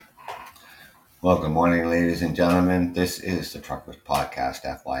Well, good morning, ladies and gentlemen. This is the Truckers Podcast,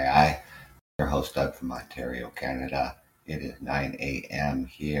 FYI. Your host, Doug from Ontario, Canada. It is 9 a.m.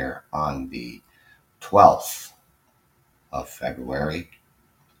 here on the 12th of February.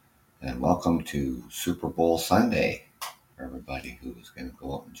 And welcome to Super Bowl Sunday for everybody who is going to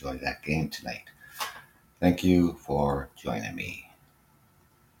go out and enjoy that game tonight. Thank you for joining me.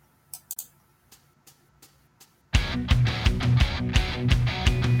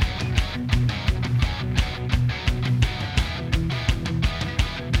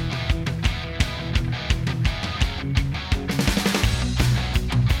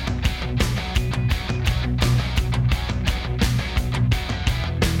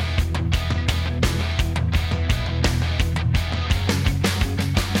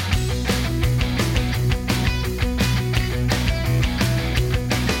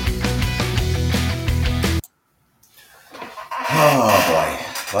 Oh boy.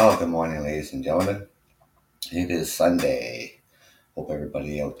 Well, good morning, ladies and gentlemen. It is Sunday. Hope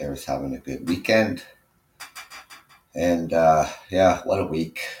everybody out there is having a good weekend. And yeah, what a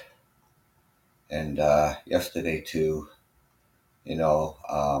week. And yesterday too, you know,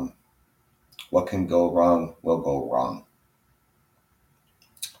 what can go wrong will go wrong.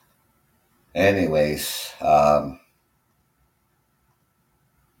 Anyways,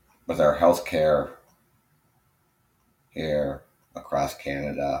 with our healthcare here across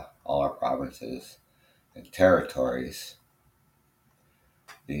Canada, all our provinces and territories,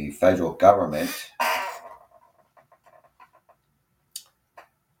 the federal government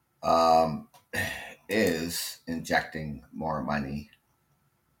um, is injecting more money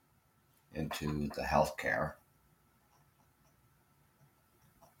into the healthcare.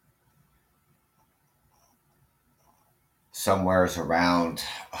 Somewhere's around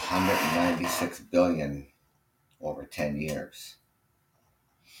 196 billion over 10 years.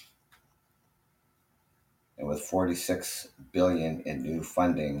 And with 46 billion in new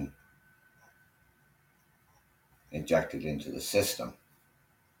funding injected into the system,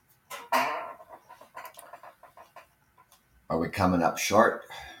 are we coming up short?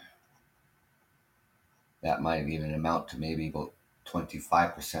 That might even amount to maybe about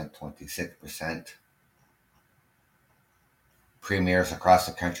 25%, 26%. Premiers across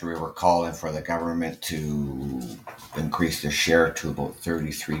the country were calling for the government to increase their share to about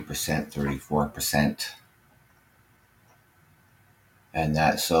 33%, 34%.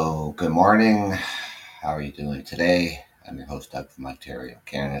 And so good morning. How are you doing today? I'm your host, Doug from Ontario,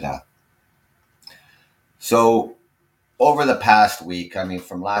 Canada. So over the past week,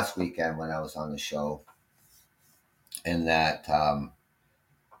 from last weekend when I was on the show, in that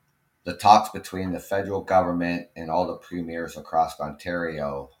the talks between the federal government and all the premiers across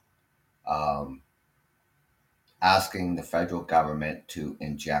Ontario asking the federal government to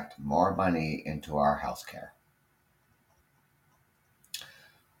inject more money into our healthcare.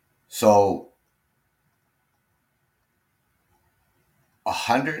 So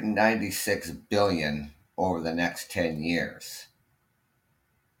 196 billion over the next 10 years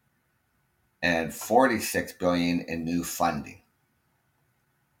and 46 billion in new funding.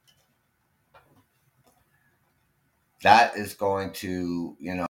 That is going to,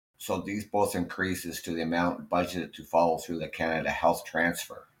 so these both increases to the amount budgeted to follow through the Canada Health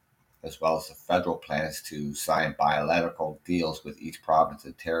Transfer, as well as the federal plans to sign bilateral deals with each province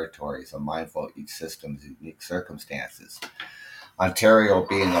and territories, and mindful of each system's unique circumstances. Ontario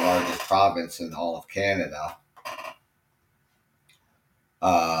being the largest province in all of Canada,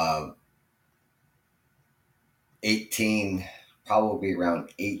 probably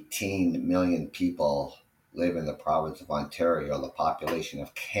around 18 million people live in the province of Ontario. The population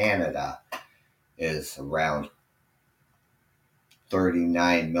of Canada is around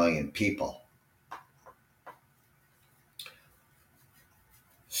 39 million people.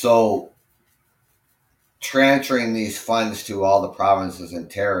 So transferring these funds to all the provinces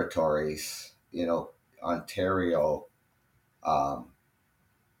and territories, Ontario,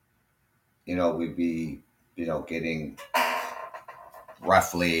 we'd be, getting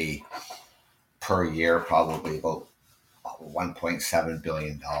roughly per year, probably about $1.7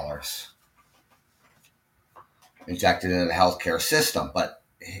 billion injected into the healthcare system. But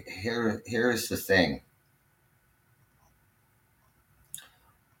here's the thing.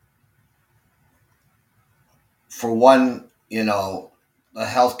 For one, the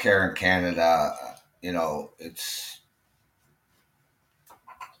healthcare in Canada, it's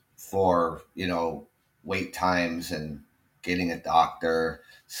for, wait times and getting a doctor,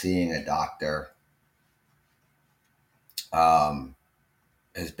 seeing a doctor,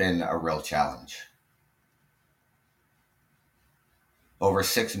 has been a real challenge. over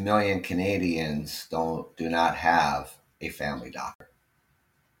 6 million Canadians do not have a family doctor.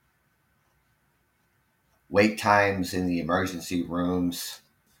 Wait times in the emergency rooms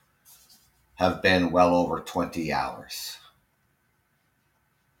have been well over 20 hours.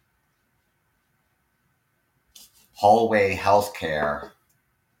 Hallway healthcare,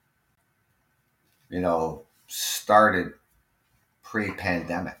 started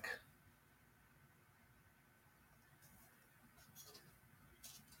pre-pandemic.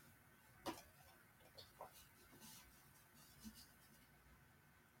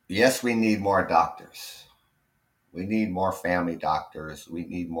 Yes, we need more doctors. We need more family doctors. We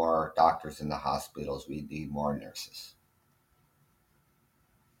need more doctors in the hospitals. We need more nurses.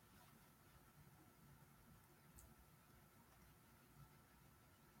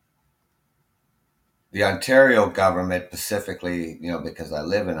 The Ontario government, specifically, because I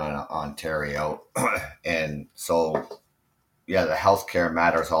live in Ontario, and so, yeah, the healthcare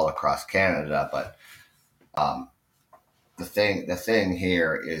matters all across Canada. But the thing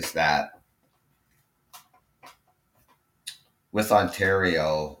here is that with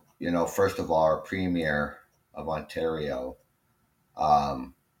Ontario, first of all, our premier of Ontario,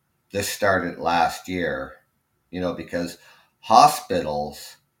 this started last year, because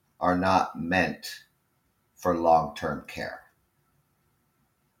hospitals are not meant for long-term care.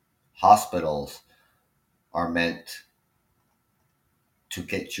 Hospitals are meant to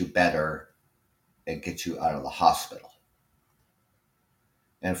get you better and get you out of the hospital.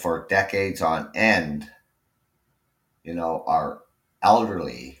 And for decades on end, our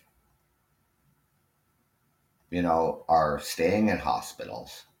elderly, are staying in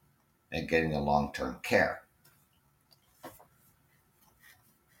hospitals and getting a long-term care.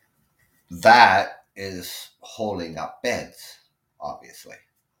 That is holding up beds, obviously.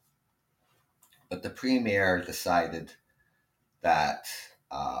 But the premier decided that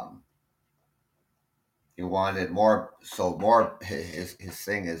he wanted more. So more, his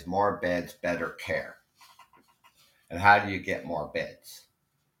thing is more beds, better care. And how do you get more beds?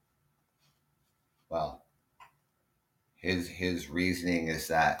 Well, his reasoning is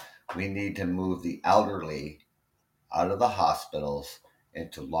that we need to move the elderly out of the hospitals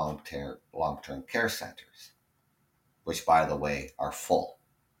into long-term care centers, which, by the way, are full.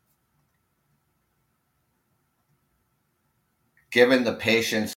 Given the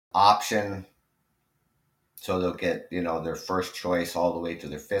patients option, so they'll get, their first choice all the way to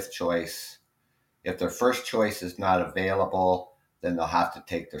their fifth choice. If their first choice is not available, then they'll have to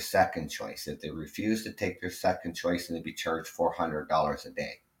take their second choice. If they refuse to take their second choice, then they'll be charged $400 a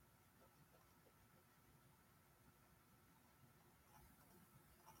day.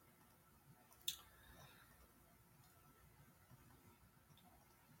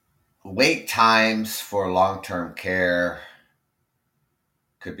 Wait times for long-term care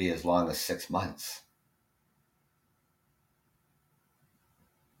could be as long as 6 months.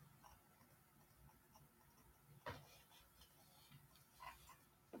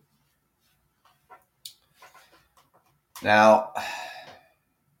 Now,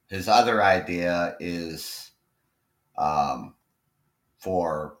 his other idea is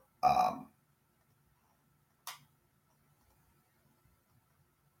for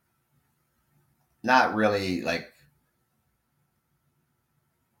not really like,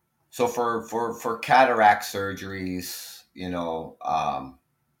 so for cataract surgeries,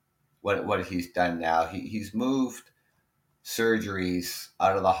 what he's done now, he's moved surgeries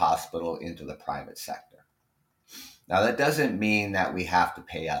out of the hospital into the private sector. Now, that doesn't mean that we have to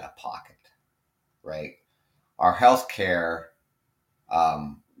pay out of pocket, right? Our healthcare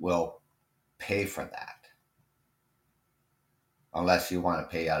will pay for that. Unless you want to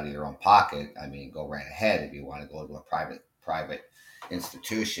pay out of your own pocket, I mean, go right ahead if you want to go to a private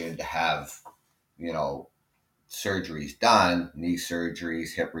institution to have, surgeries done, knee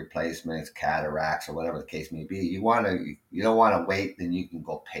surgeries, hip replacements, cataracts, or whatever the case may be. You don't want to wait, then you can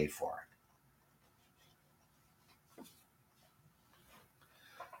go pay for it.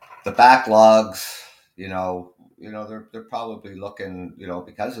 The backlogs, they're probably looking,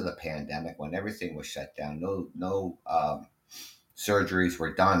 because of the pandemic when everything was shut down, no surgeries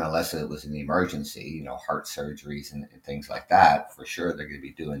were done unless it was an emergency, heart surgeries and things like that. For sure, they're going to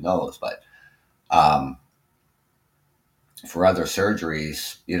be doing those. But for other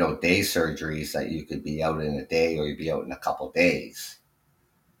surgeries, day surgeries that you could be out in a day or you'd be out in a couple of days.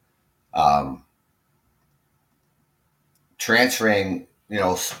 Transferring,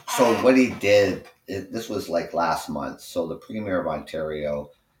 so what he did, this was like last month. So the Premier of Ontario,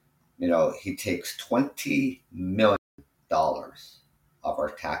 he takes $20 million of our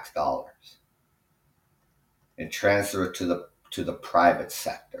tax dollars and transfer it to to the private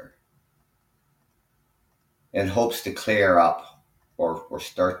sector in hopes to clear up or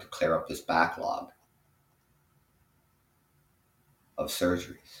start to clear up this backlog of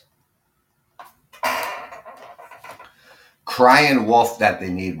surgeries. Crying wolf that they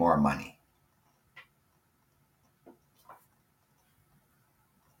need more money.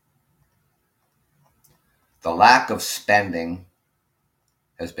 The lack of spending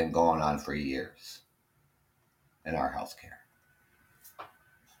has been going on for years in our healthcare.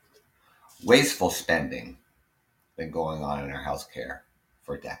 Wasteful spending has been going on in our healthcare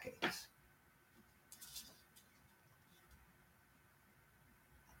for decades.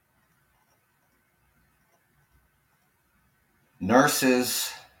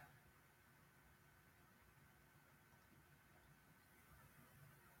 Nurses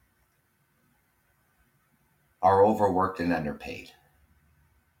are overworked and underpaid.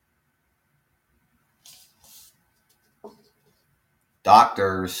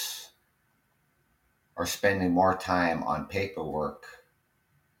 Doctors are spending more time on paperwork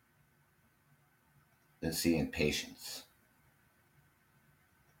than seeing patients.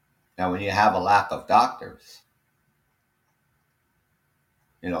 Now, when you have a lack of doctors,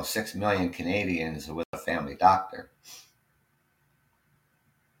 6 million Canadians with a family doctor,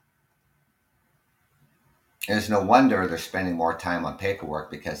 it's no wonder they're spending more time on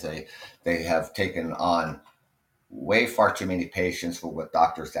paperwork, because they have taken on way far too many patients for what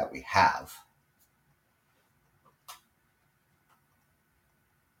doctors that we have.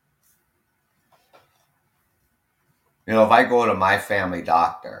 If I go to my family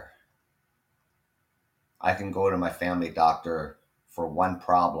doctor, I can go to my family doctor for one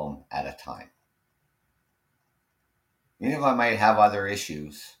problem at a time. Even if I might have other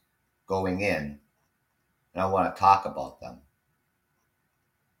issues going in and I want to talk about them,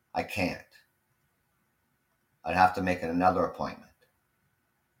 I can't. I'd have to make another appointment.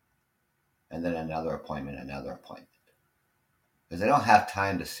 And then another appointment, Because I don't have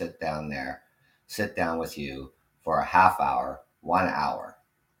time to sit down with you for a half hour, 1 hour.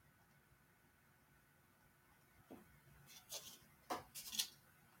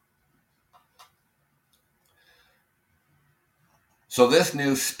 So this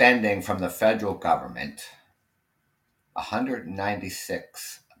new spending from the federal government,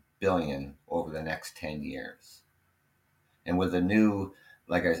 $196 billion over the next 10 years. And with a new,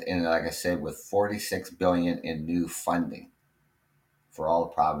 like I said, with $46 billion in new funding for all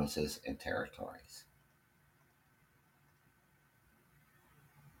the provinces and territories.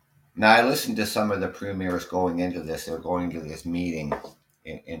 Now, I listened to some of the premiers going into this. They're going to this meeting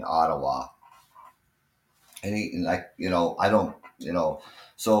in Ottawa. And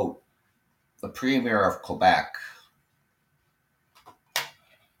so the premier of Quebec,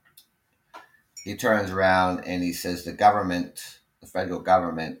 he turns around and he says the federal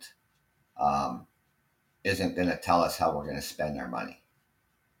government, isn't going to tell us how we're going to spend our money.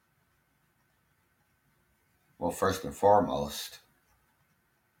 Well, first and foremost,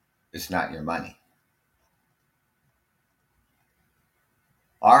 it's not your money.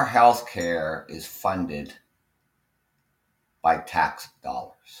 Our health care is funded by tax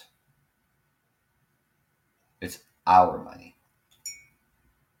dollars. It's our money.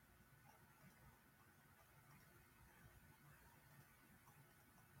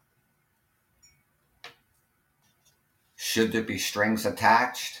 Should there be strings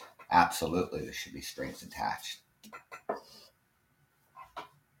attached? Absolutely, there should be strings attached.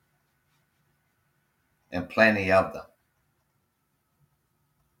 And plenty of them.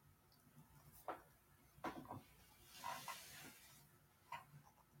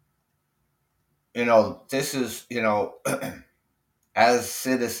 This is, as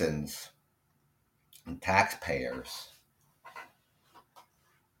citizens and taxpayers,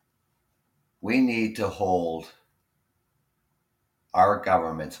 we need to hold our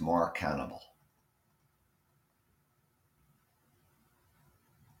governments more accountable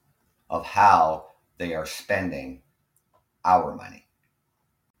of how they are spending our money.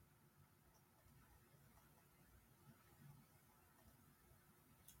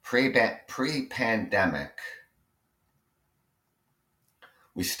 Pre-pandemic,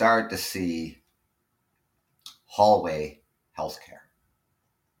 we started to see hallway healthcare.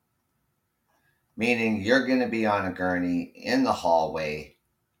 Meaning you're going to be on a gurney in the hallway,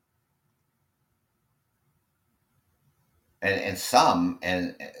 and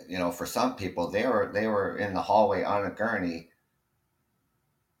for some people they were in the hallway on a gurney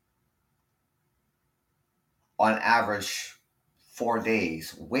on average 4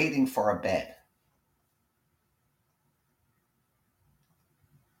 days waiting for a bed.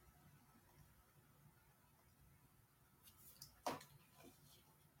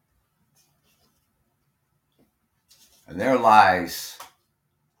 And there lies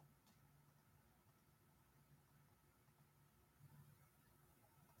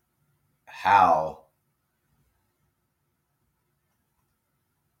how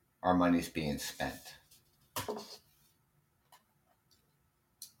our money's being spent.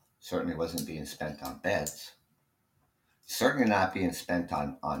 Certainly wasn't being spent on beds. Certainly not being spent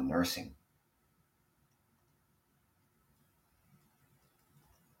on nursing.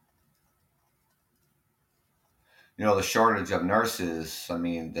 You know, the shortage of nurses, I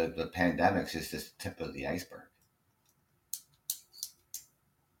mean, the pandemic's just the tip of the iceberg.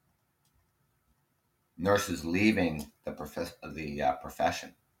 Nurses leaving the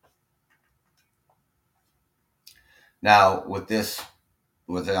profession. Now, with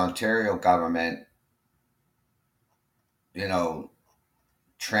the Ontario government, you know,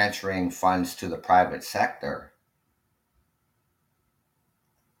 transferring funds to the private sector,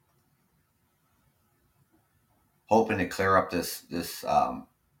 hoping to clear up this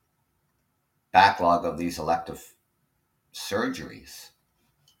backlog of these elective surgeries.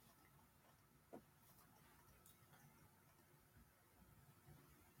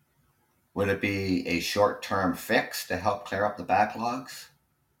 Would it be a short-term fix to help clear up the backlogs?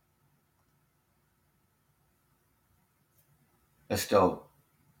 It's still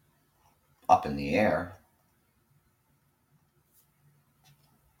up in the air.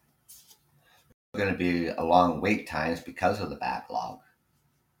 There's going to be a long wait times because of the backlog.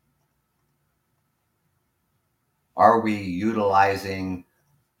 Are we utilizing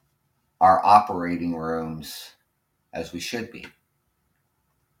our operating rooms as we should be?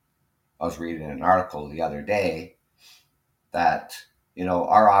 I was reading an article the other day that, you know,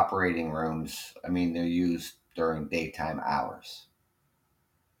 our operating rooms, I mean, they're used during daytime hours.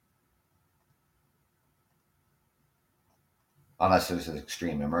 Unless there's an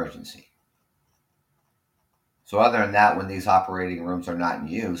extreme emergency. So other than that, when these operating rooms are not in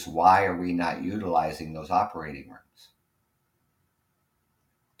use, why are we not utilizing those operating rooms?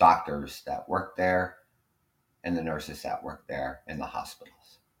 Doctors that work there and the nurses that work there in the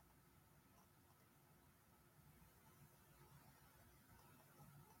hospitals.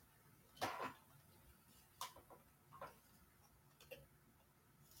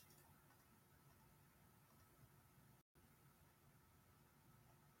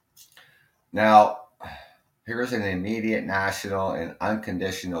 Now, here's an immediate national and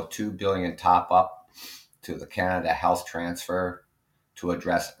unconditional $2 billion top-up to the Canada Health Transfer to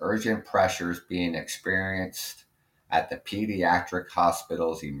address urgent pressures being experienced at the pediatric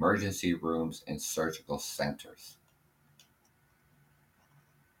hospitals, emergency rooms, and surgical centers.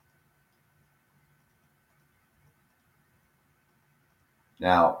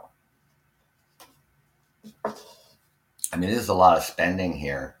 Now, I mean, there's a lot of spending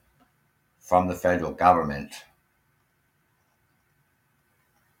here from the federal government.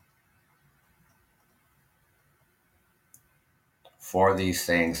 For these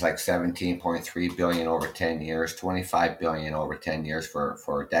things, like 17.3 billion over 10 years, 25 billion over 10 years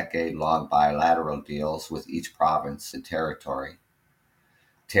for decade-long bilateral deals with each province and territory,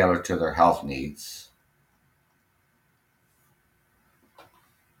 tailored to their health needs.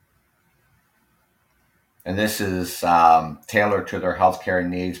 And this is tailored to their healthcare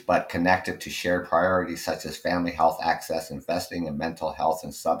needs, but connected to shared priorities such as family health access, investing in mental health,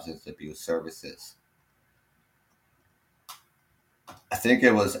 and substance abuse services. I think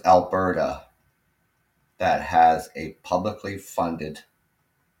it was Alberta that has a publicly funded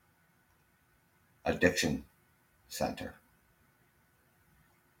addiction center.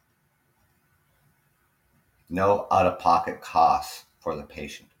 No out-of-pocket costs for the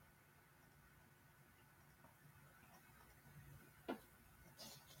patient.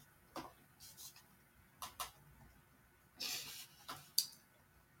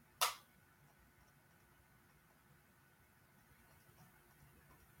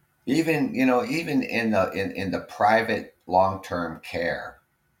 Even in the private long-term care,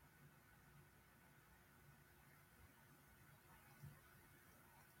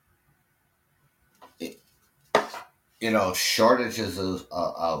 shortages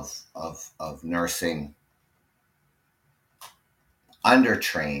of nursing,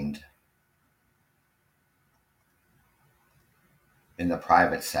 undertrained in the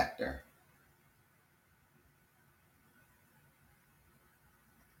private sector.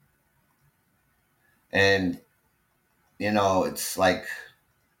 And, it's like,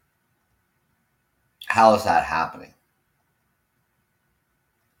 how is that happening?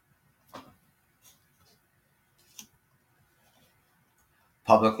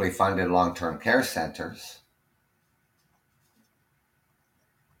 Publicly funded long-term care centers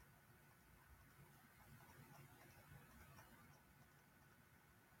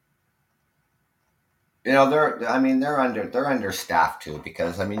they're understaffed too,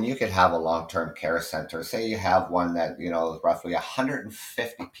 because you could have a long-term care center. Say you have one that is roughly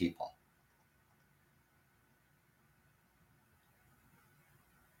 150 people.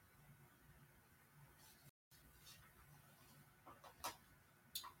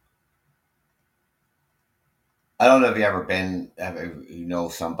 I don't know if you ever been, you know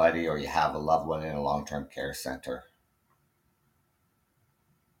somebody or you have a loved one in a long-term care center.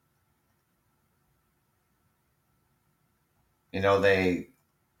 You know they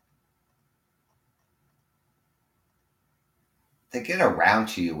get around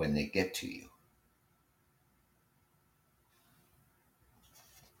to you when they get to you.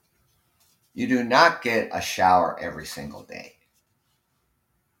 You do not get a shower every single day.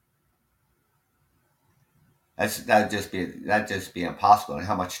 That'd just be impossible. And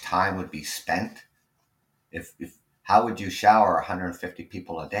how much time would be spent if how would you shower 150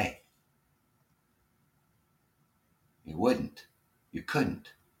 people a day? You wouldn't. You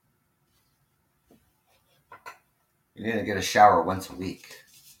couldn't. You're gonna get a shower once a week.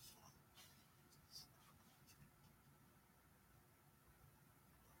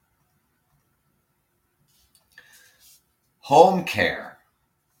 Home care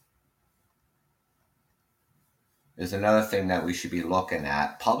is another thing that we should be looking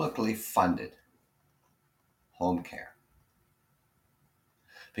at. Publicly funded home care.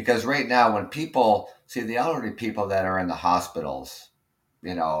 Because right now, when people see the elderly people that are in the hospitals,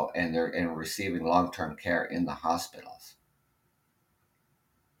 and they're receiving long term care in the hospitals.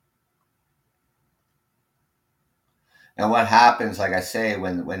 And what happens, like I say,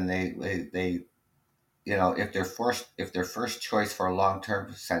 when they if their first choice for a long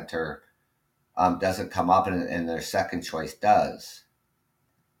term center doesn't come up, and their second choice does,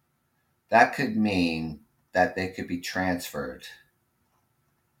 that could mean that they could be transferred.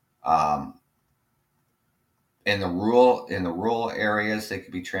 Um, in the rural areas, they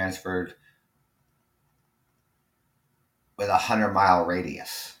could be transferred with a 100-mile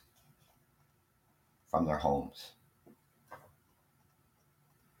radius from their homes.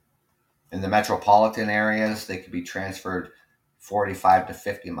 In the metropolitan areas, they could be transferred 45 to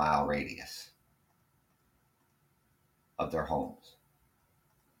 50-mile radius of their homes,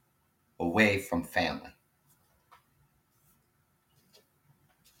 away from family.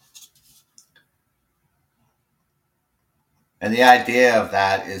 And the idea of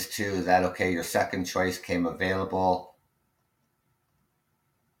that is too that, okay, your second choice came available,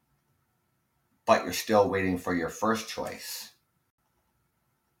 but you're still waiting for your first choice.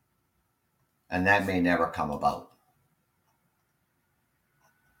 And that may never come about.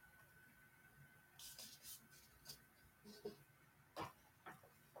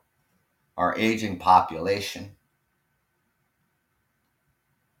 Our aging population,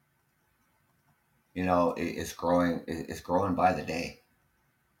 is growing by the day.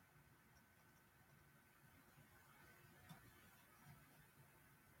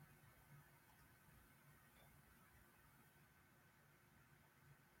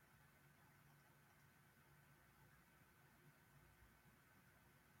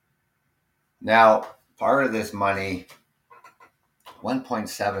 Now, part of this money,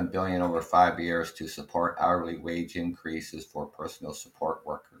 1.7 billion over 5 years to support hourly wage increases for personal support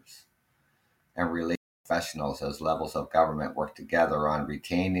workers and related professionals as levels of government work together on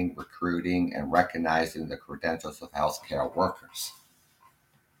retaining, recruiting, and recognizing the credentials of healthcare workers.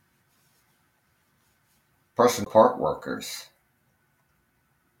 Personal support workers,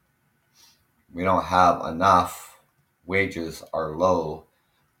 we don't have enough. Wages are low.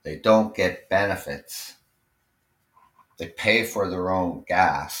 They don't get benefits. They pay for their own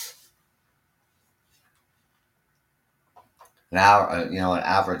gas. Now, an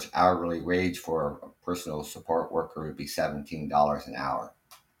average hourly wage for a personal support worker would be $17 an hour.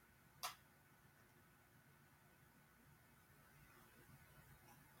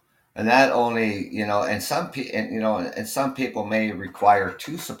 And that only, and some people may require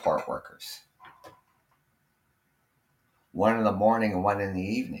two support workers, one in the morning and one in the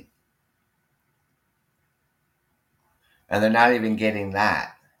evening. And they're not even getting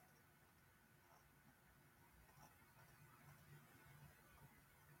that.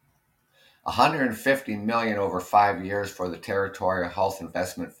 $150 million over 5 years for the Territorial Health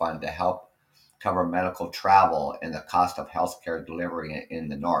Investment Fund to help cover medical travel and the cost of healthcare delivery in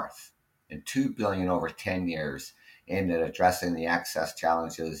the North, and $2 billion over 10 years aimed at addressing the access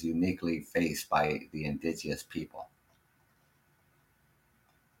challenges uniquely faced by the Indigenous people.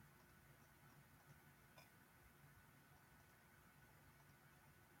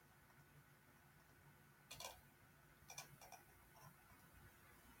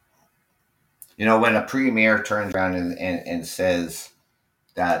 When a premier turns around and says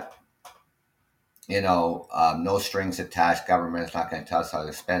that, no strings attached, government's not going to tell us how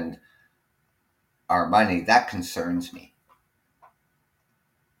to spend our money, that concerns me.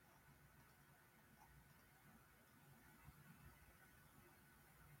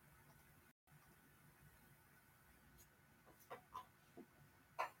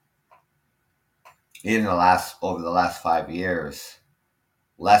 Even over the last 5 years,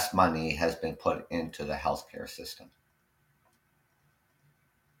 less money has been put into the healthcare system.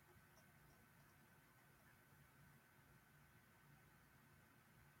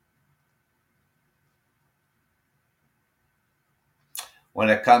 When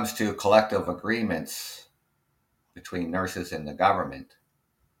it comes to collective agreements between nurses and the government,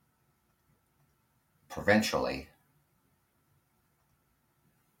 provincially,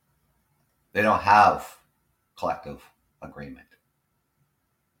 they don't have collective agreement.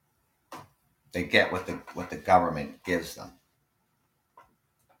 They get what the government gives them.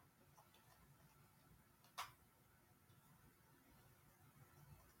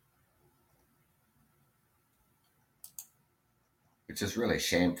 Which is really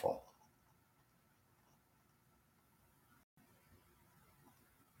shameful.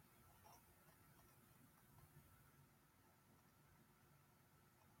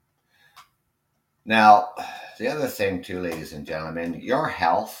 Now, the other thing, too, ladies and gentlemen, your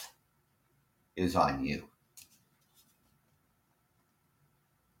health is on you.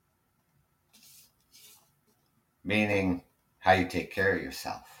 Meaning how you take care of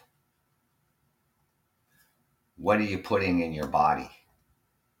yourself. What are you putting in your body?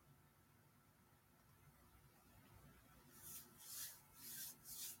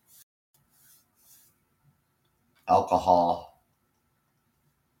 Alcohol,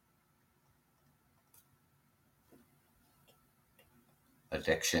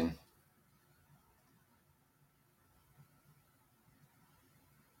 addiction,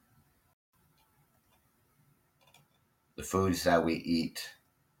 the foods that we eat,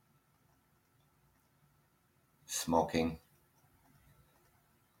 smoking.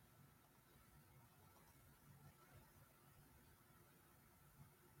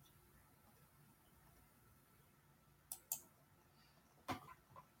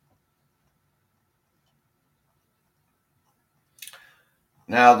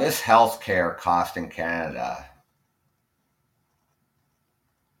 Now, this healthcare cost in Canada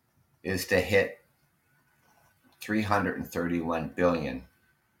is to hit 331 billion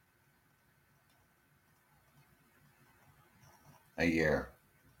a year.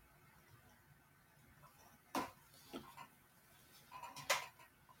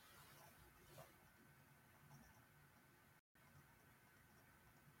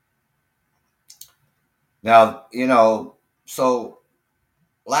 Now, so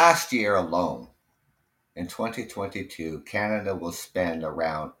last year alone, in 2022, Canada will spend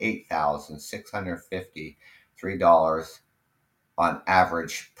around $8,653 on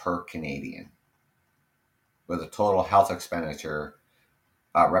average per Canadian, with a total health expenditure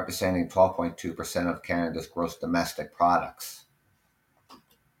representing 12.2% of Canada's gross domestic products.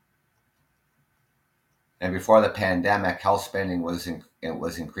 And before the pandemic, health spending was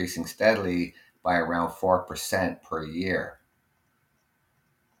increasing steadily by around 4% per year.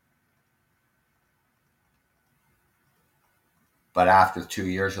 But after 2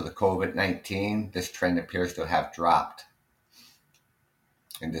 years of the COVID-19, this trend appears to have dropped.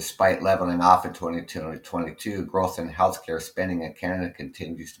 And despite leveling off in 2022, growth in healthcare spending in Canada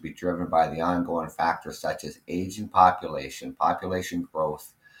continues to be driven by the ongoing factors such as aging population, population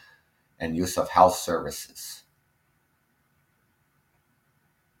growth, and use of health services.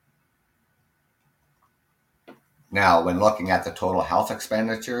 Now, when looking at the total health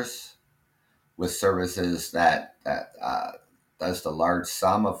expenditures, with services that does the large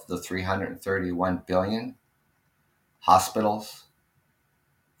sum of the 331 billion, hospitals,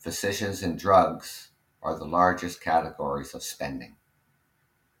 physicians, and drugs are the largest categories of spending,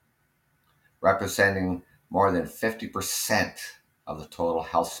 representing more than 50% of the total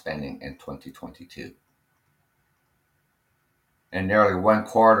health spending in 2022. And nearly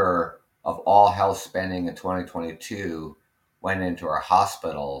 1/4 of all health spending in 2022 went into our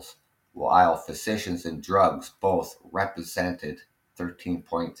hospitals, while physicians and drugs both represented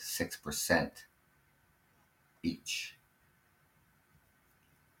 13.6% each.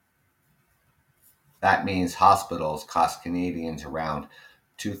 That means hospitals cost Canadians around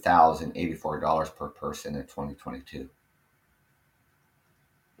 $2,084 per person in 2022.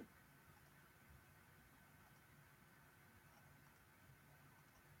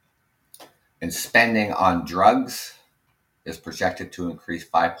 And spending on drugs is projected to increase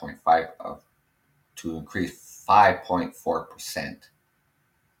 5.5 to increase 5.4%.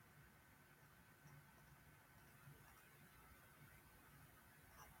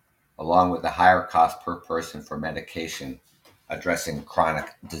 Along with the higher cost per person for medication addressing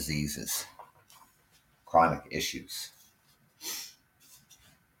chronic diseases, chronic issues.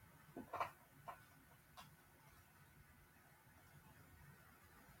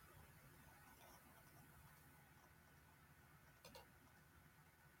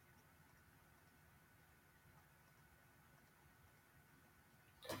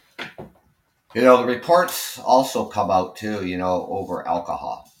 The reports also come out too, over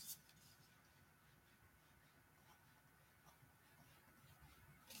alcohol.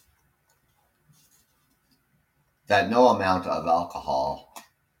 That no amount of alcohol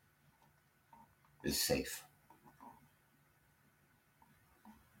is safe.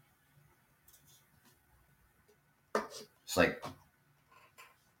 It's like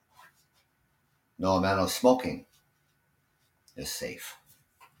no amount of smoking is safe.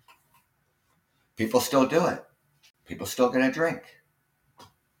 People still do it. People still gonna drink.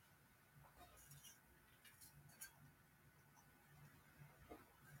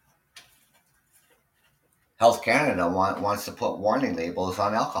 Health Canada wants to put warning labels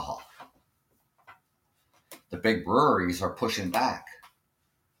on alcohol. The big breweries are pushing back.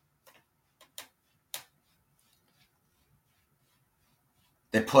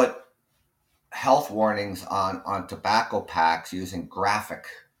 They put health warnings on tobacco packs using graphic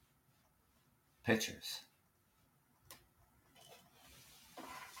pictures.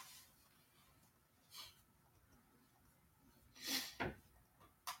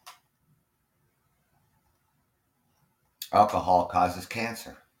 Alcohol causes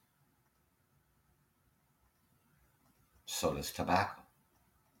cancer. So does tobacco.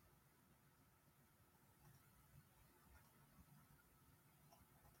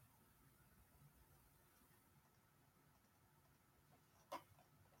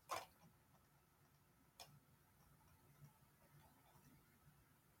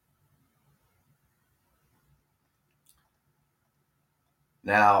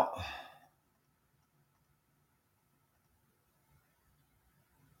 Now,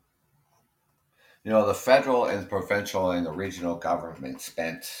 the federal and provincial and the regional government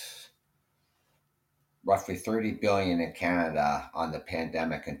spent roughly 30 billion in Canada on the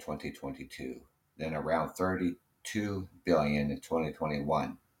pandemic in 2022, then around 32 billion in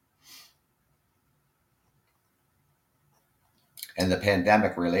 2021. And the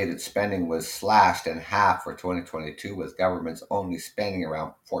pandemic related spending was slashed in half for 2022, with governments only spending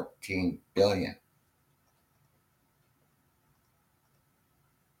around 14 billion.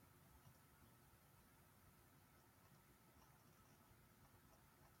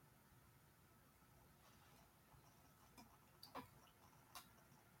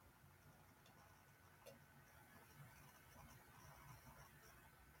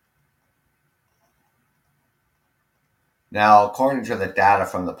 Now, according to the data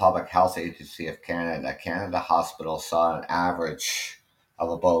from the Public Health Agency of Canada, Canada hospitals saw an average of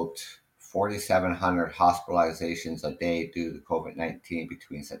about 4,700 hospitalizations a day due to COVID-19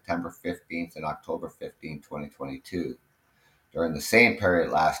 between September 15th and October 15th, 2022. During the same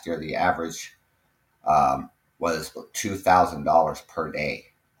period last year, the average was $2,000 per day.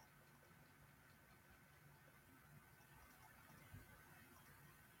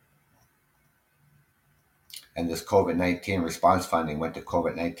 And this COVID-19 response funding went to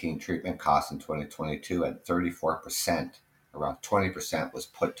COVID-19 treatment costs in 2022 at 34%. Around 20% was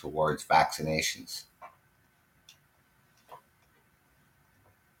put towards vaccinations.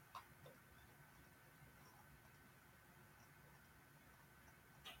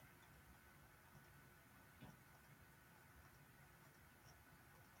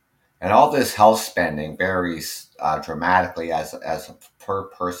 And all this health spending varies dramatically as per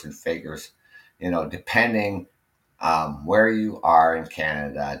person figures, depending where you are in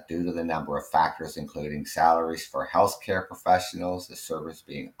Canada due to the number of factors, including salaries for healthcare professionals, the service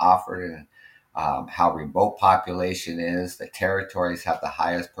being offered, and how remote population is. The territories have the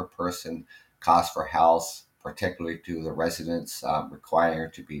highest per person cost for health, particularly to the residents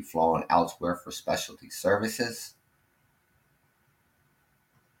requiring to be flown elsewhere for specialty services.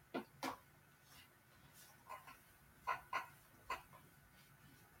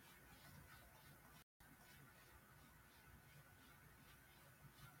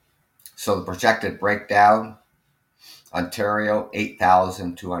 So the projected breakdown: Ontario,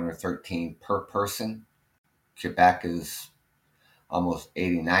 8,213 per person. Quebec is almost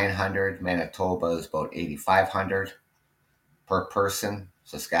 8,900. Manitoba is about 8,500 per person.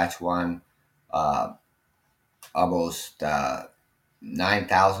 Saskatchewan, almost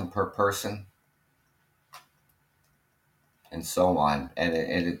 9,000 per person. and so on. And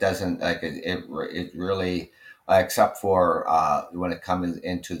it doesn't like it really, except for when it comes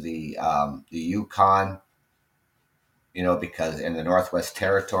into the Yukon, because in the Northwest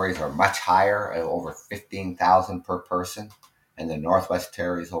Territories are much higher, over 15,000 per person, and the Northwest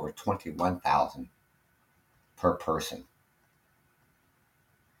Territories over 21,000 per person.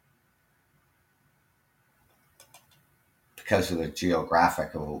 Because of the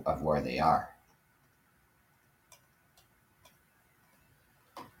geographic of where they are.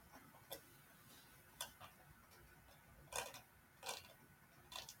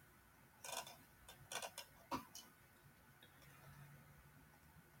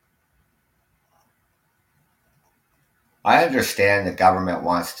 I understand the government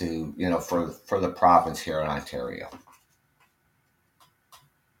wants to, for the province here in Ontario.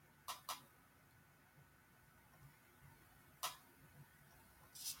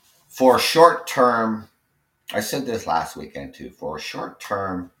 For short term, I said this last weekend too, for short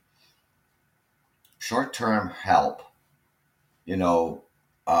term help,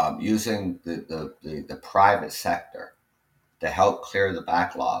 using the private sector to help clear the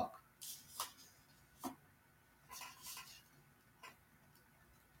backlog.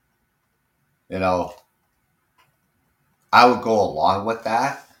 I would go along with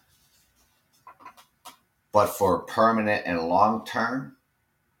that, but for permanent and long term,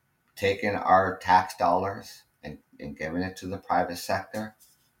 taking our tax dollars and giving it to the private sector,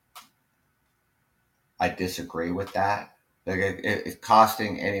 I disagree with that. Like it's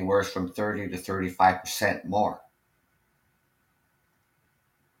costing anywhere from 30 to 35% more,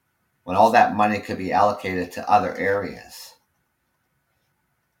 when all that money could be allocated to other areas.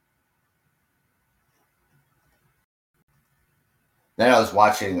 Then I was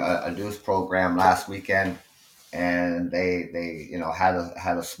watching a news program last weekend, and they had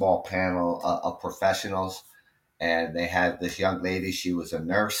a small panel of professionals, and they had this young lady. She was a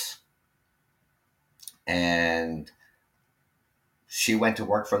nurse, and she went to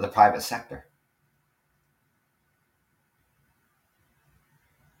work for the private sector.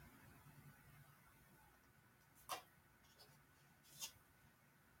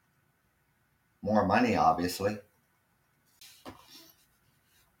 More money, obviously.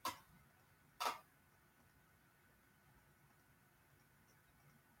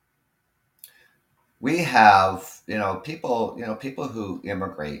 We have, people who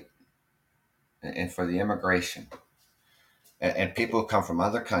immigrate, and for the immigration, and people who come from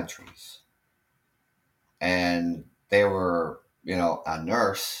other countries, and they were, a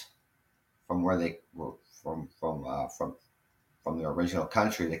nurse from where they were from the original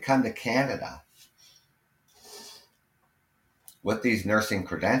country. They come to Canada with these nursing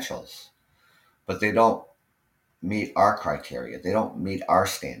credentials, but they don't meet our criteria. They don't meet our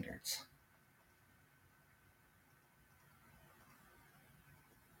standards.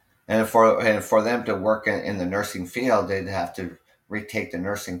 And for them to work in the nursing field, they'd have to retake the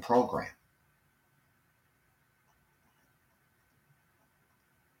nursing program.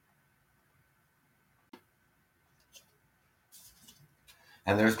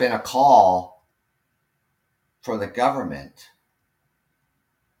 And there's been a call for the government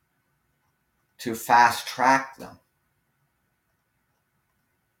to fast track them.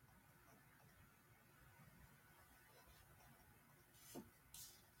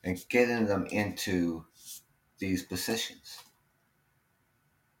 And getting them into these positions.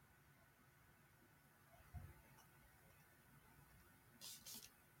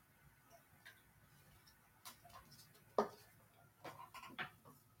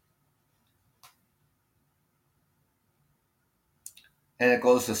 And it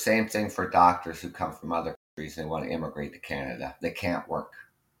goes the same thing for doctors who come from other countries and want to immigrate to Canada. They can't work.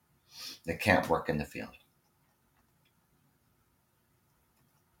 They can't work in the field.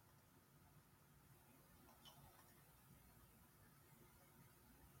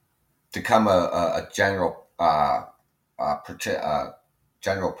 To become a general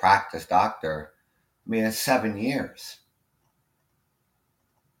practice doctor, I mean, it's 7 years.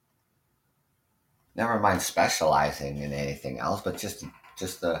 Never mind specializing in anything else, but just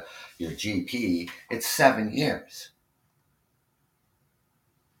your GP. It's 7 years.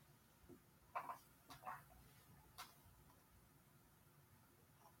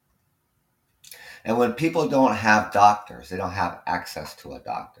 And when people don't have doctors, they don't have access to a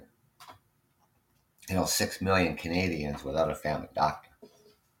doctor. 6 million Canadians without a family doctor.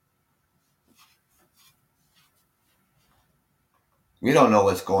 We don't know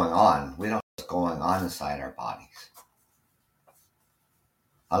what's going on. We don't know what's going on inside our bodies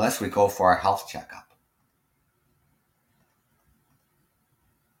unless we go for our health checkup.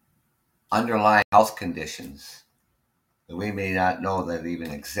 Underlying health conditions We may not know that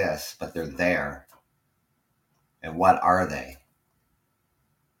even exist, but they're there. And what are they?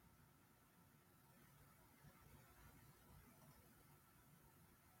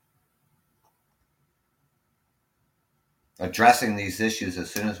 Addressing these issues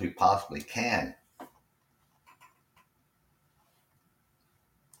as soon as we possibly can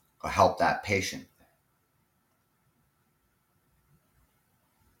will help that patient.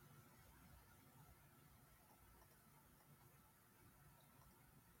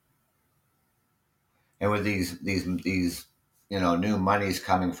 And with these new monies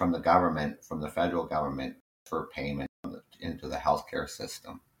coming from the government, from the federal government for payment into the healthcare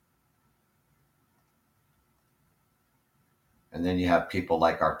system, and then you have people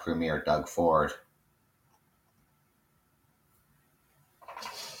like our Premier Doug Ford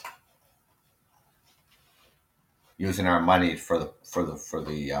using our money for the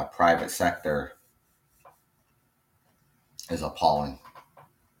private sector is appalling.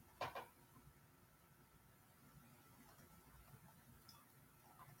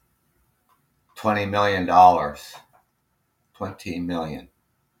 $20 million. $20 million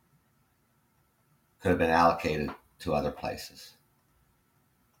could have been allocated to other places.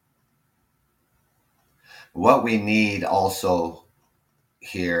 What we need also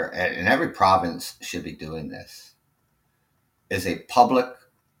here, and every province should be doing this, is a public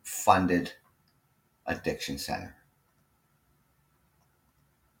funded addiction center.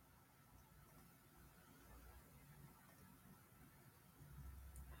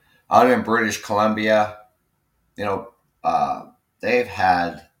 Out in British Columbia, they've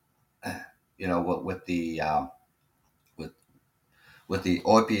had, with the with the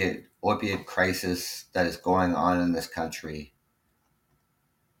opiate crisis that is going on in this country,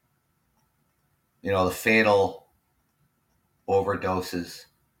 the fatal overdoses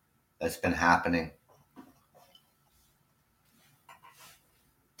that's been happening.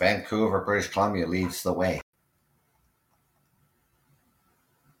 Vancouver, British Columbia leads the way.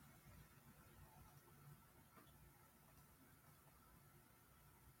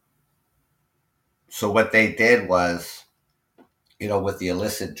 So what they did was, with the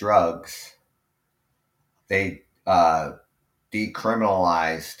illicit drugs, they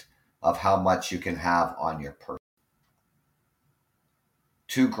decriminalized of how much you can have on your person.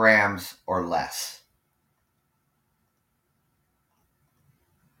 2 grams or less.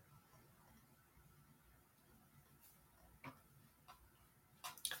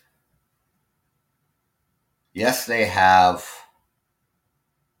 Yes, they have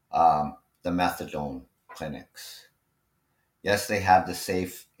the methadone clinics. Yes, they have the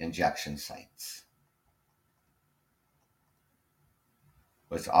safe injection sites,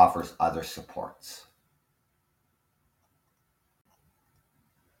 which offers other supports.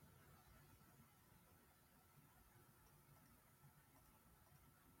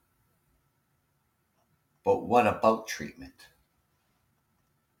 But what about treatment?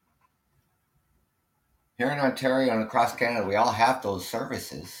 Here in Ontario and across Canada, we all have those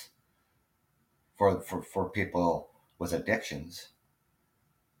services for people with addictions.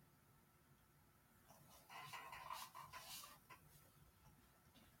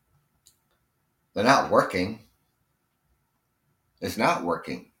 They're not working. It's not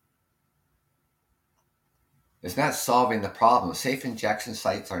working. It's not solving the problem. Safe injection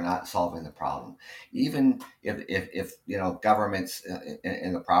sites are not solving the problem. Even if governments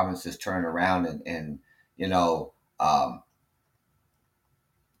in the provinces turn around and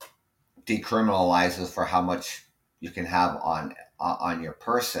decriminalizes for how much you can have on your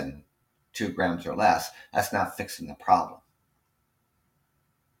person, 2 grams or less, that's not fixing the problem.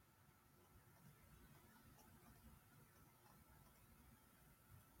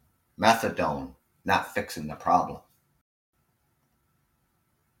 Methadone, not fixing the problem.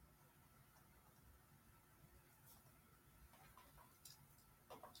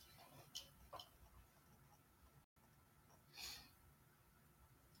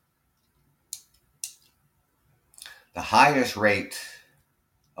 The highest rate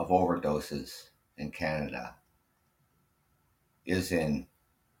of overdoses in Canada is in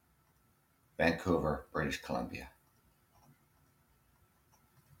Vancouver, British Columbia.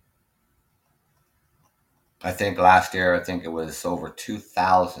 I think last year, it was over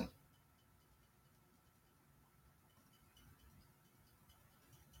 2,000.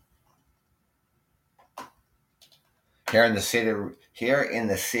 Here in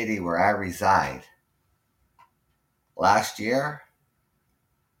the city where I reside, last year,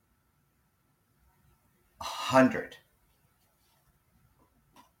 100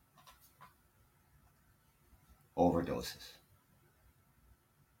 overdoses.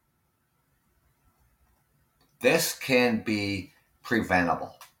 This can be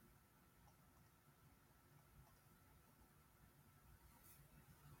preventable.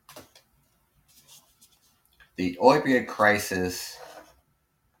 The opioid crisis,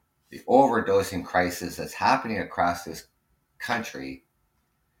 the overdosing crisis that's happening across this country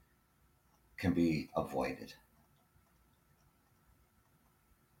can be avoided.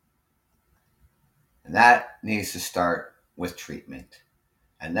 And that needs to start with treatment.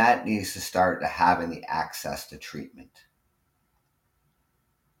 And that needs to start to having the access to treatment.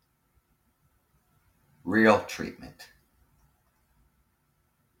 Real treatment.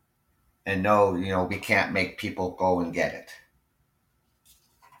 And no, we can't make people go and get it.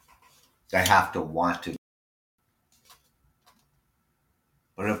 They have to want to.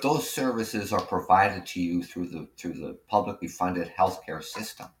 But if those services are provided to you through the publicly funded healthcare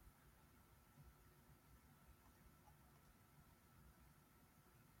system,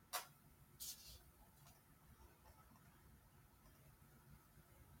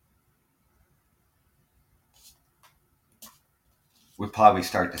 we probably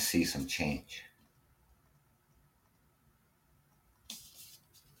start to see some change.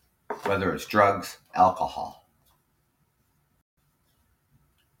 Whether it's drugs, alcohol,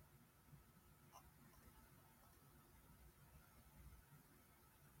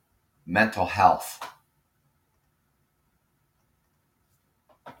 mental health.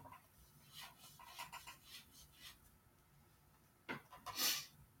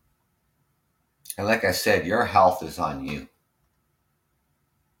 And like I said, your health is on you.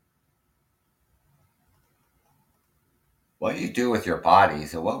 What you do with your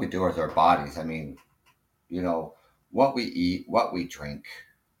bodies and what we do with our bodies, what we eat, what we drink,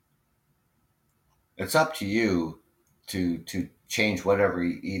 it's up to you to change whatever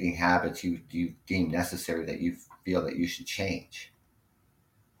eating habits you deem necessary that you feel that you should change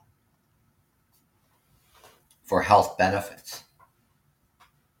for health benefits.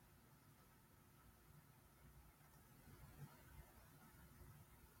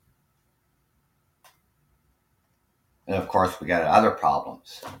 And of course, we got other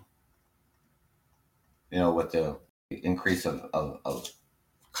problems, with the increase of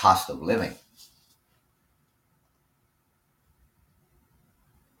cost of living.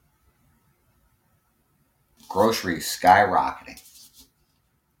 Groceries skyrocketing.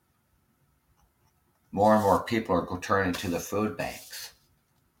 More and more people are turning to the food banks.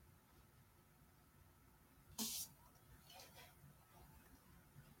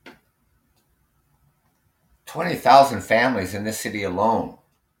 $20,000 families in this city alone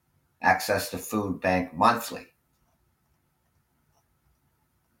access the food bank monthly.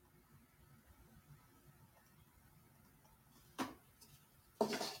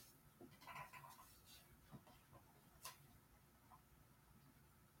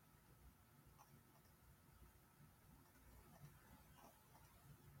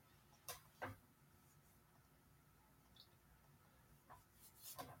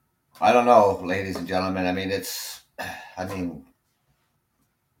 I don't know, ladies and gentlemen. I don't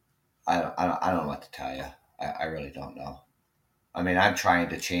know what to tell you. I really don't know. I'm trying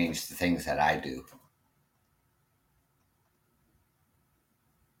to change the things that I do.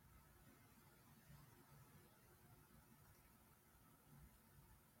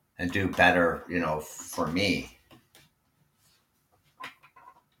 And do better, for me.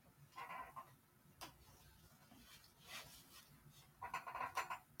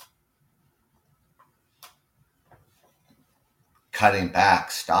 Cutting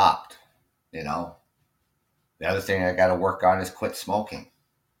back stopped, The other thing I got to work on is quit smoking.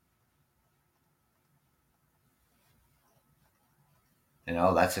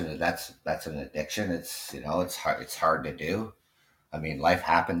 That's an addiction. It's hard to do. Life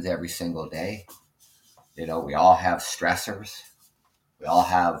happens every single day. We all have stressors. We all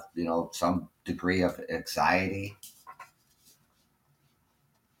have, some degree of anxiety.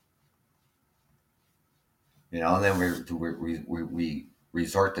 And then we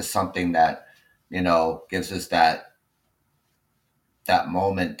resort to something that, gives us that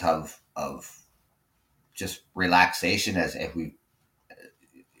moment of just relaxation, as if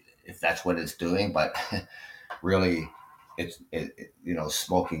that's what it's doing. But really,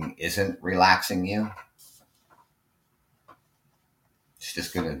 smoking isn't relaxing you. It's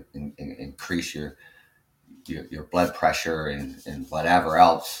just going to increase your blood pressure and whatever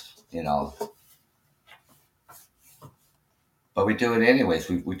else. But we do it anyways.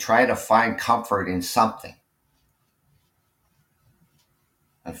 We try to find comfort in something.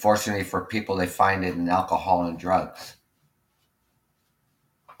 Unfortunately for people, they find it in alcohol and drugs.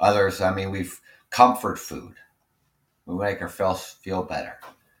 Others, we've comfort food. We make ourselves feel better.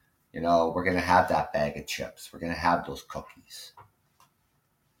 We're going to have that bag of chips. We're going to have those cookies.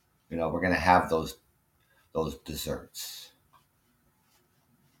 We're going to have those desserts.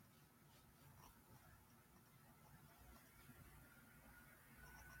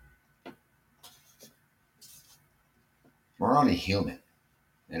 We're only human.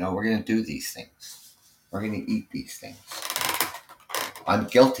 We're going to do these things. We're going to eat these things. I'm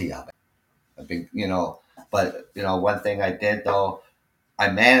guilty of it. I've been, but one thing I did though, I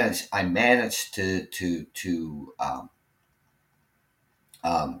managed to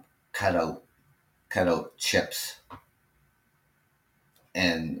um, cut out chips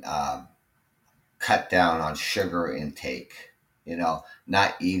and cut down on sugar intake.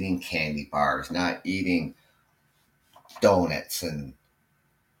 Not eating candy bars, not eating donuts and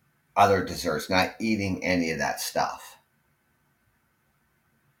other desserts, not eating any of that stuff.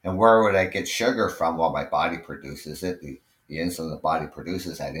 And where would I get sugar from? Well, my body produces it. The insulin the body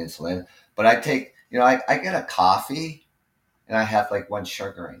produces, that insulin. But I take, I get a coffee and I have like one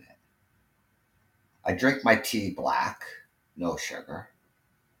sugar in it. I drink my tea black, no sugar.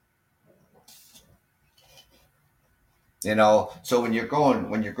 So when you're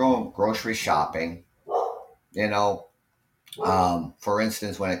going grocery shopping, you know, for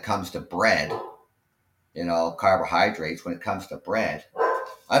instance, when it comes to bread, carbohydrates, when it comes to bread,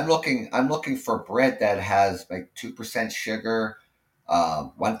 I'm looking for bread that has like 2% sugar,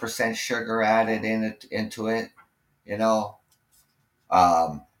 1% sugar added into it. You know,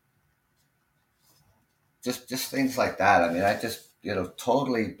 um, just things like that. I mean, I just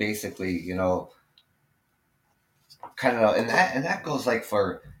totally basically kind of, and that goes like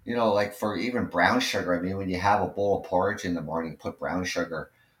for like for even brown sugar. I mean, when you have a bowl of porridge in the morning, put brown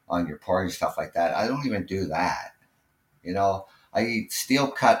sugar on your porridge, stuff like that. I don't even do that. You know, I eat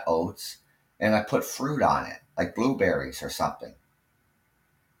steel cut oats and I put fruit on it, like blueberries or something.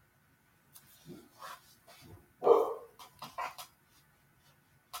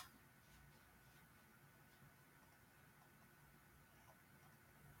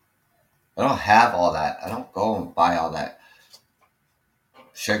 I don't have all that. I don't go and buy all that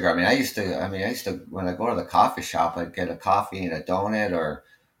sugar. I mean, I used to when I go to the coffee shop, I'd get a coffee and a donut or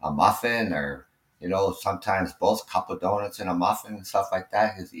a muffin or sometimes both cup of donuts and a muffin and stuff like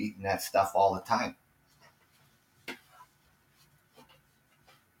that. Is eating that stuff all the time.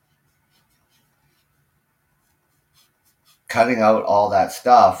 Cutting out all that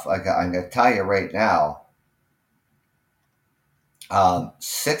stuff, like I'm gonna tell you right now,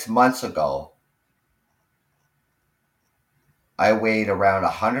 6 months ago, I weighed around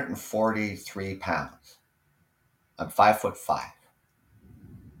 143 pounds. I'm 5'5".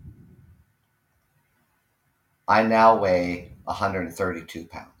 I now weigh 132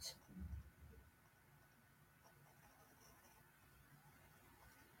 pounds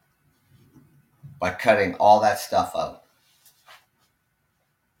by cutting all that stuff out.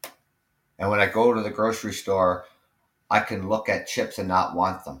 And when I go to the grocery store, I can look at chips and not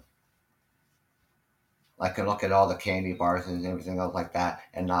want them. I can look at all the candy bars and everything else like that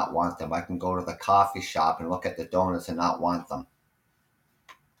and not want them. I can go to the coffee shop and look at the donuts and not want them.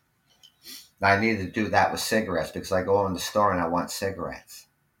 Now, I need to do that with cigarettes because I go in the store and I want cigarettes.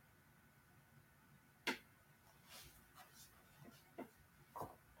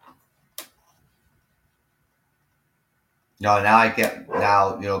 No,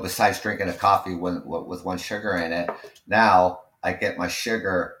 now besides drinking a coffee with one sugar in it, now I get my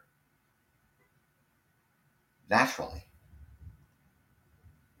sugar naturally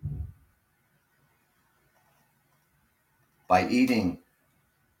by eating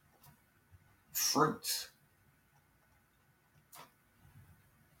fruits.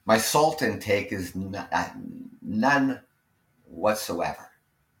 My salt intake is none whatsoever.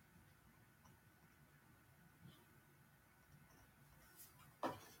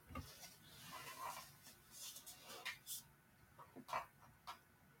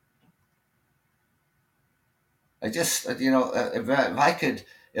 I just, if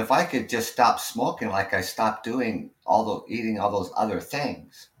I could just stop smoking, like I stopped doing eating all those other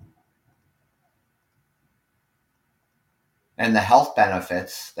things, and the health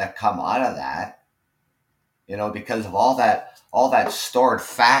benefits that come out of that, because of all that stored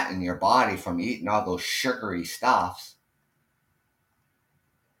fat in your body from eating all those sugary stuffs,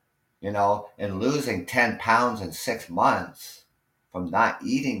 and losing 10 pounds in 6 months from not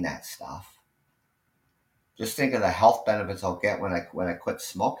eating that stuff. Just think of the health benefits I'll get when I quit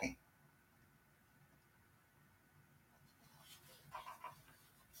smoking.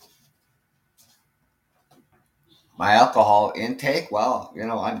 My alcohol intake, well,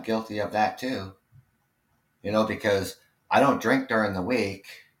 I'm guilty of that too. Because I don't drink during the week.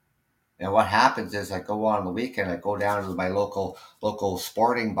 And what happens is I go on the weekend, I go down to my local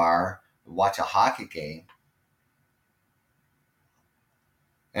sporting bar, watch a hockey game,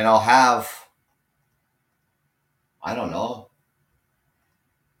 and I'll have, I don't know,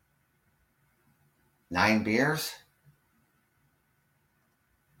 9 beers.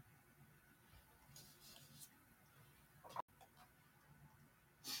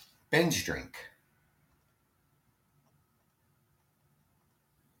 Binge drink.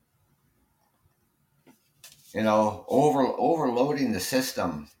 Overloading the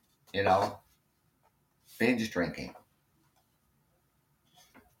system, you know, binge drinking.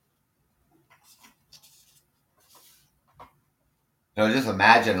 Just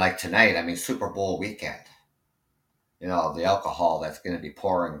imagine like tonight, I mean, Super Bowl weekend, the alcohol that's going to be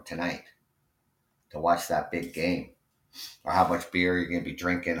pouring tonight to watch that big game, or how much beer you're going to be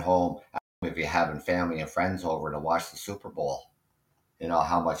drinking home if you're having family and friends over to watch the Super Bowl.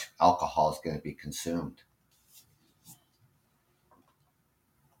 How much alcohol is going to be consumed.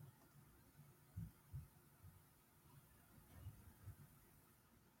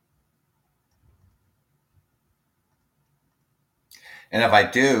 And if I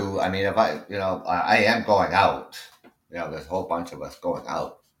do, I mean, if I am going out, there's a whole bunch of us going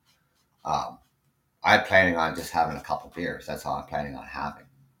out. Um, I'm planning on just having a couple beers. That's all I'm planning on having.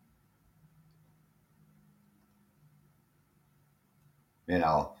 You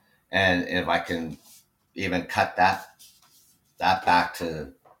know, and if I can even cut that back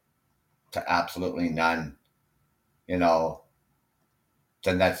to absolutely none, you know,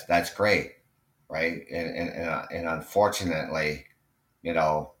 then that's great, right? And unfortunately, you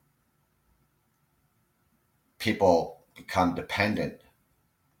know, people become dependent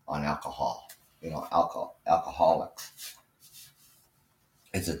on alcohol. Alcoholics.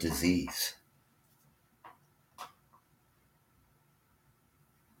 It's a disease.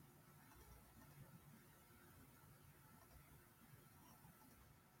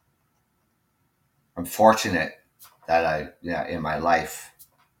 I'm fortunate that in my life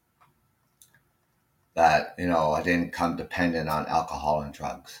that, I didn't come dependent on alcohol and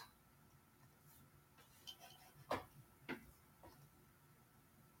drugs.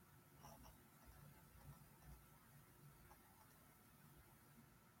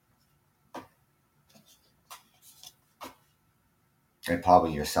 And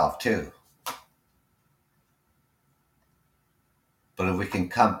probably yourself too. But if we can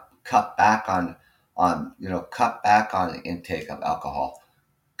cut back cut back on the intake of alcohol,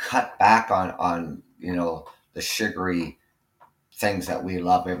 cut back on the sugary things that we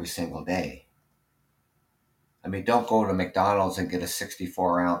love every single day. I mean, don't go to McDonald's and get a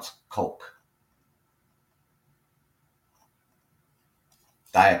 64-ounce Coke.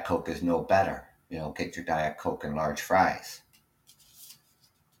 Diet Coke is no better. Get your Diet Coke and large fries.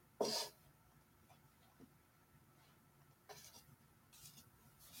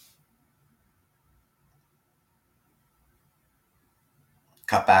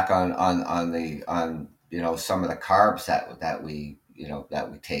 Cut back on some of the carbs that we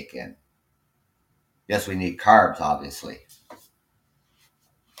take in. Yes, we need carbs, obviously.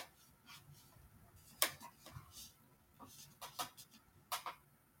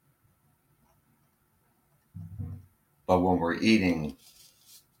 But when we're eating,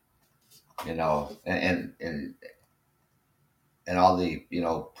 and all the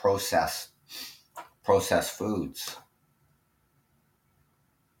processed foods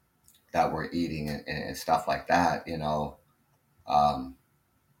that we're eating and stuff like that, um,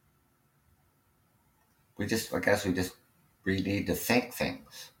 I guess we just really need to think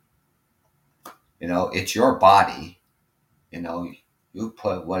things. It's your body. You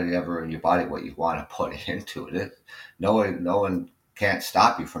put whatever in your body, what you want to put into it. No one can't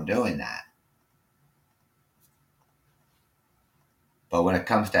stop you from doing that. But when it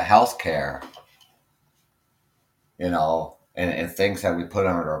comes to healthcare, and things that we put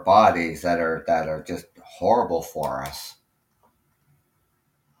on our bodies that are just horrible for us,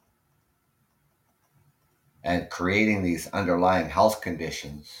 and creating these underlying health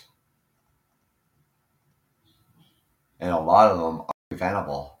conditions, and a lot of them are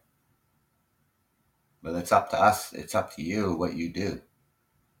preventable. But it's up to us. It's up to you what you do.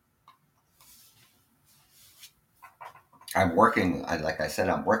 Like I said,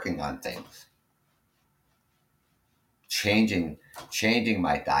 I'm working on things, changing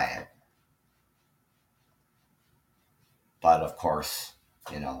my diet. But of course,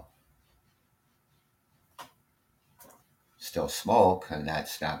 still smoke, and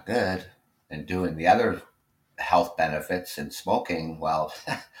that's not good. And doing the other health benefits and smoking, well,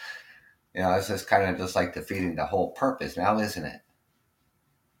 it's just kind of just like defeating the whole purpose now, isn't it?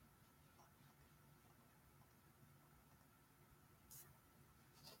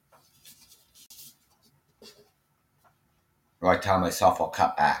 or I tell myself I'll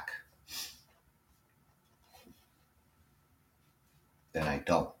cut back, then I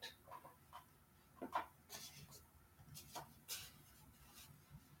don't.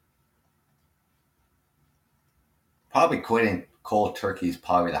 Probably quitting cold turkey is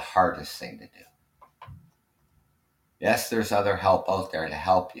probably the hardest thing to do. Yes, there's other help out there to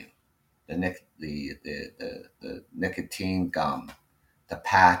help you. The nicotine gum, the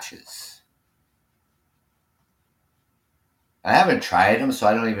patches. I haven't tried them, so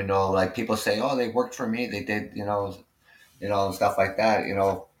I don't even know. Like people say, oh, they worked for me. They did, and stuff like that.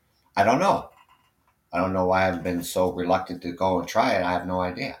 I don't know. I don't know why I've been so reluctant to go and try it. I have no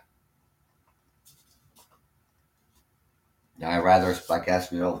idea. I'd rather, I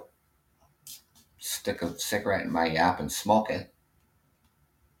guess, stick a cigarette in my yap and smoke it.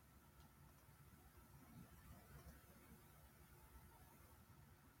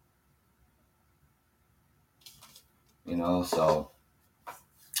 So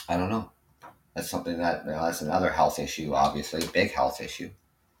I don't know. That's something that's another health issue, obviously, big health issue.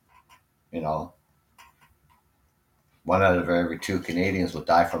 You know, one out of every two Canadians will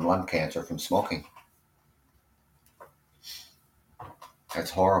die from lung cancer from smoking.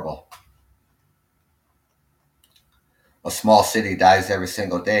 That's horrible. A small city dies every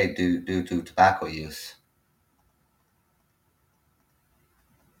single day due to tobacco use.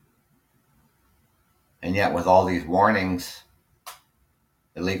 And yet, with all these warnings,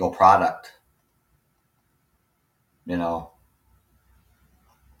 illegal product, not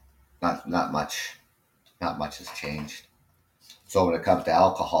not much, not much has changed. So when it comes to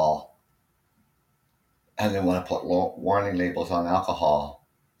alcohol, and they want to put warning labels on alcohol,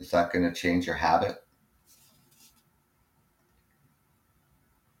 is that going to change your habit?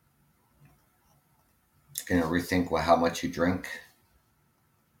 Going to rethink how much you drink?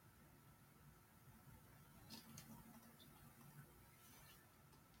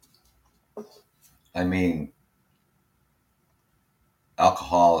 I mean,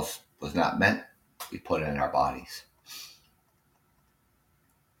 alcohol was not meant to be put in our bodies.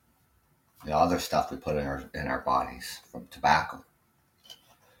 The other stuff we put in our bodies, from tobacco,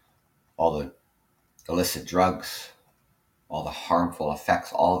 all the illicit drugs, all the harmful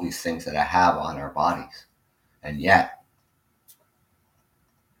effects, all these things that I have on our bodies, and yet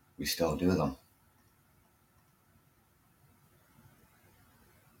we still do them.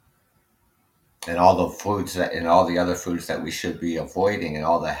 And all the foods and all the other foods that we should be avoiding, and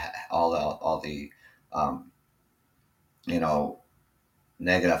all the um,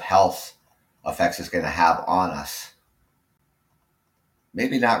 negative health effects it's going to have on us.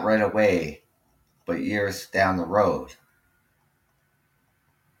 Maybe not right away, but years down the road.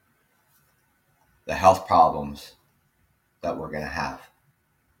 The health problems that we're going to have.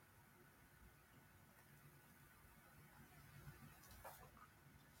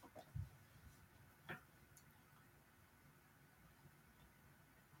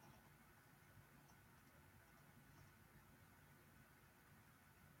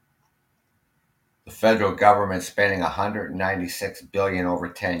 The federal government spending 196 billion over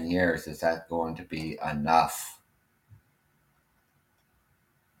 10 years. Is that going to be enough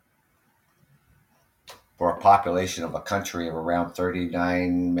for a population of a country of around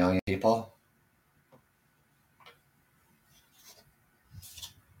 39 million people?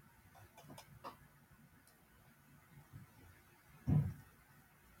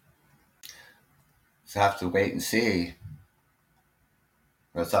 So have to wait and see.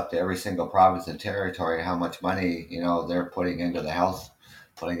 It's up to every single province and territory how much money they're putting into the health,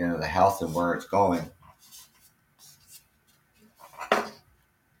 and where it's going.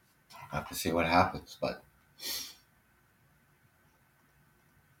 Have to see what happens, but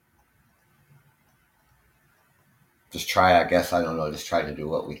just try. I guess I don't know. Just try to do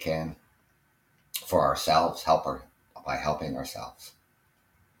what we can for ourselves, by helping ourselves.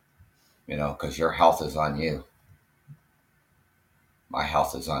 Because your health is on you. My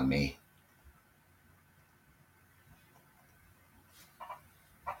health is on me.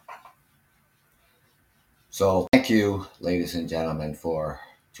 So thank you, ladies and gentlemen, for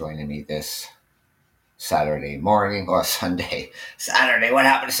joining me this Saturday morning or Sunday. Saturday. What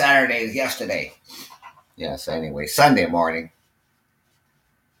happened to Saturdays yesterday? Yes. Anyway, Sunday morning.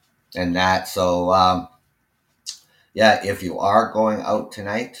 And that. So, yeah, if you are going out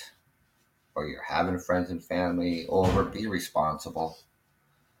tonight, or you're having friends and family over, be responsible.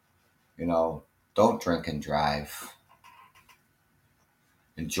 Don't drink and drive.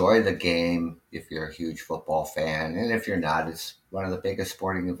 Enjoy the game if you're a huge football fan. And if you're not, it's one of the biggest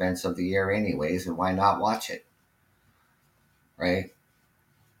sporting events of the year anyways, and why not watch it? Right?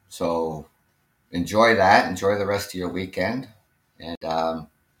 So enjoy that. Enjoy the rest of your weekend. And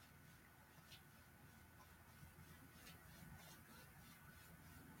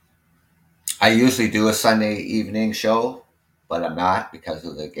I usually do a Sunday evening show, but I'm not because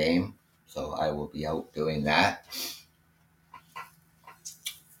of the game. So I will be out doing that.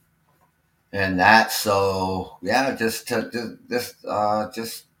 And that, so yeah, just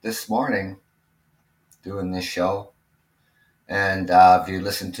this morning doing this show. And if you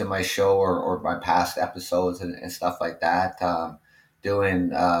listen to my show or my past episodes and stuff like that, doing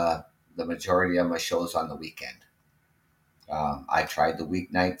the majority of my shows on the weekend. I tried the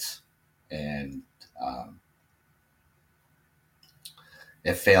weeknights, and um,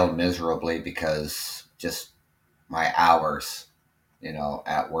 it failed miserably because just my hours,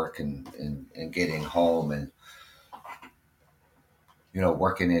 at work and getting home and,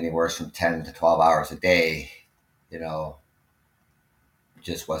 working anywhere from 10 to 12 hours a day, you know,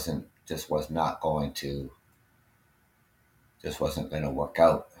 just was not going to, just wasn't going to work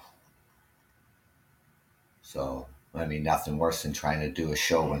out. So, I mean, nothing worse than trying to do a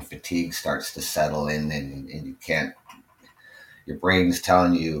show when fatigue starts to settle in and you can't, your brain's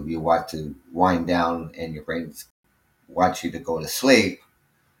telling you want to wind down and your brain wants you to go to sleep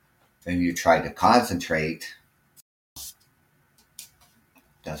and you try to concentrate,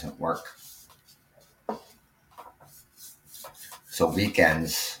 doesn't work. So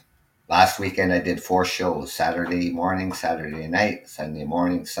weekends, last weekend I did 4 shows: Saturday morning, Saturday night, Sunday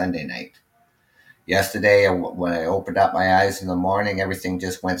morning, Sunday night. Yesterday, when I opened up my eyes in the morning, everything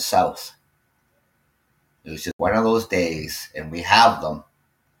just went south. It was just one of those days, and we have them,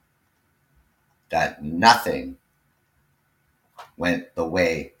 that nothing went the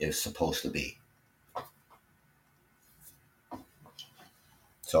way it's supposed to be.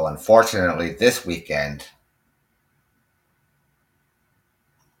 So unfortunately, this weekend,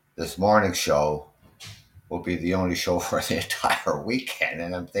 this morning show will be the only show for the entire weekend.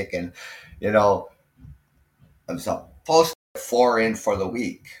 And I'm thinking, I'm supposed to get 4 in for the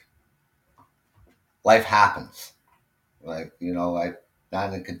week. Life happens. Like, I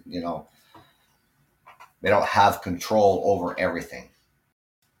not, they don't have control over everything.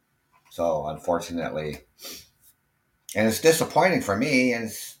 So unfortunately, and it's disappointing for me, and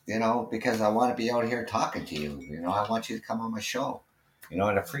it's, because I want to be out here talking to you. I want you to come on my show,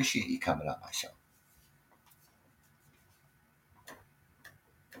 and appreciate you coming on my show.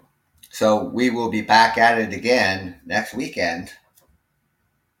 So we will be back at it again next weekend.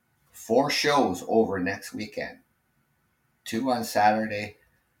 4 shows over next weekend. 2 on Saturday,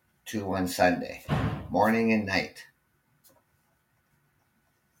 2 on Sunday, morning and night.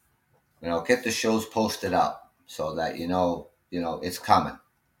 Get the shows posted up so that it's coming.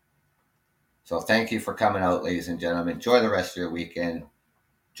 So thank you for coming out, ladies and gentlemen. Enjoy the rest of your weekend.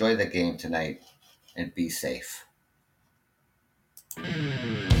 Enjoy the game tonight and be safe.